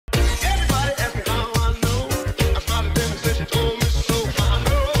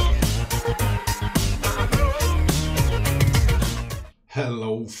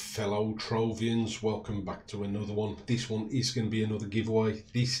fellow Trovians, welcome back to another one. This one is going to be another giveaway.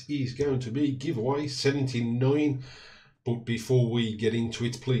 This is going to be giveaway 79. But before we get into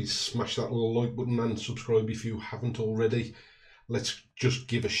it, please smash that little like button and subscribe if you haven't already. Let's just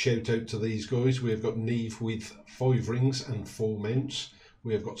give a shout out to these guys. We've got Neve with 5 rings and 4 mounts.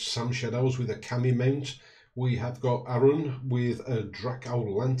 We have got Sam Shadows with a Cami mount. We have got Aaron with a Draco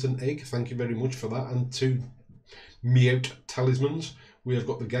Lantern egg. Thank you very much for that. And 2 Meowt talismans. We have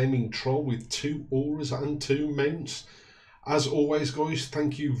got the Gaming Troll with 2 auras and 2 mounts. As always, guys,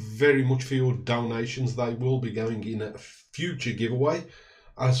 thank you very much for your donations. They will be going in a future giveaway,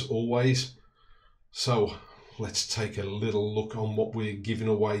 as always. So let's take a little look on what we're giving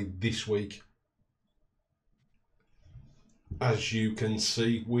away this week. As you can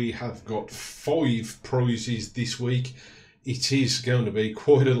see, we have got 5 prizes this week. It is going to be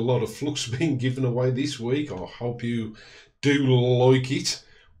quite a lot of flux being given away this week. I hope you do like it.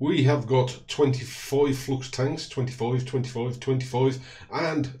 We have got 25 flux tanks, 25, 25, 25,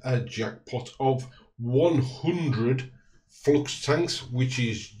 and a jackpot of 100 flux tanks, which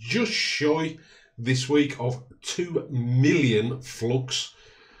is just shy this week of 2 million flux.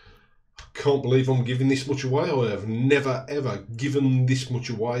 Can't believe I'm giving this much away. I have never ever given this much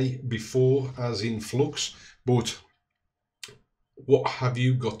away before, as in flux. But what have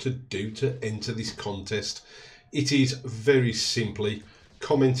you got to do to enter this contest? It is very simply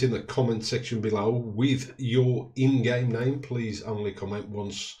comment in the comment section below with your in-game name. Please only comment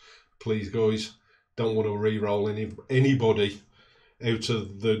once, please, guys. Don't want to re-roll anybody out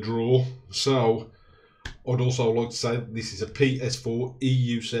of the draw. So I'd also like to say that this is a PS4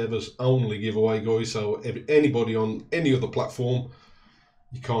 EU servers only giveaway, guys. So anybody on any other platform,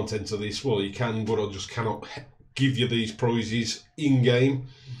 you can't enter this. Well, you can, but I just cannot give you these prizes in game.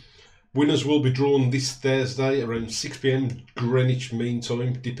 Winners will be drawn this Thursday around 6 PM Greenwich Mean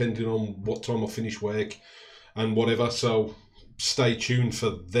Time, depending on what time I finish work and whatever. So stay tuned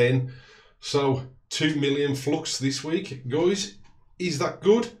for then. So 2 million flux this week, guys. Is that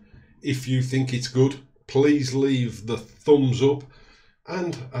good? If you think it's good, please leave the thumbs up.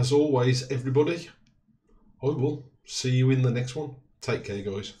 And as always, everybody, I will see you in the next one. Take care,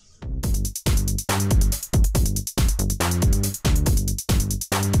 guys.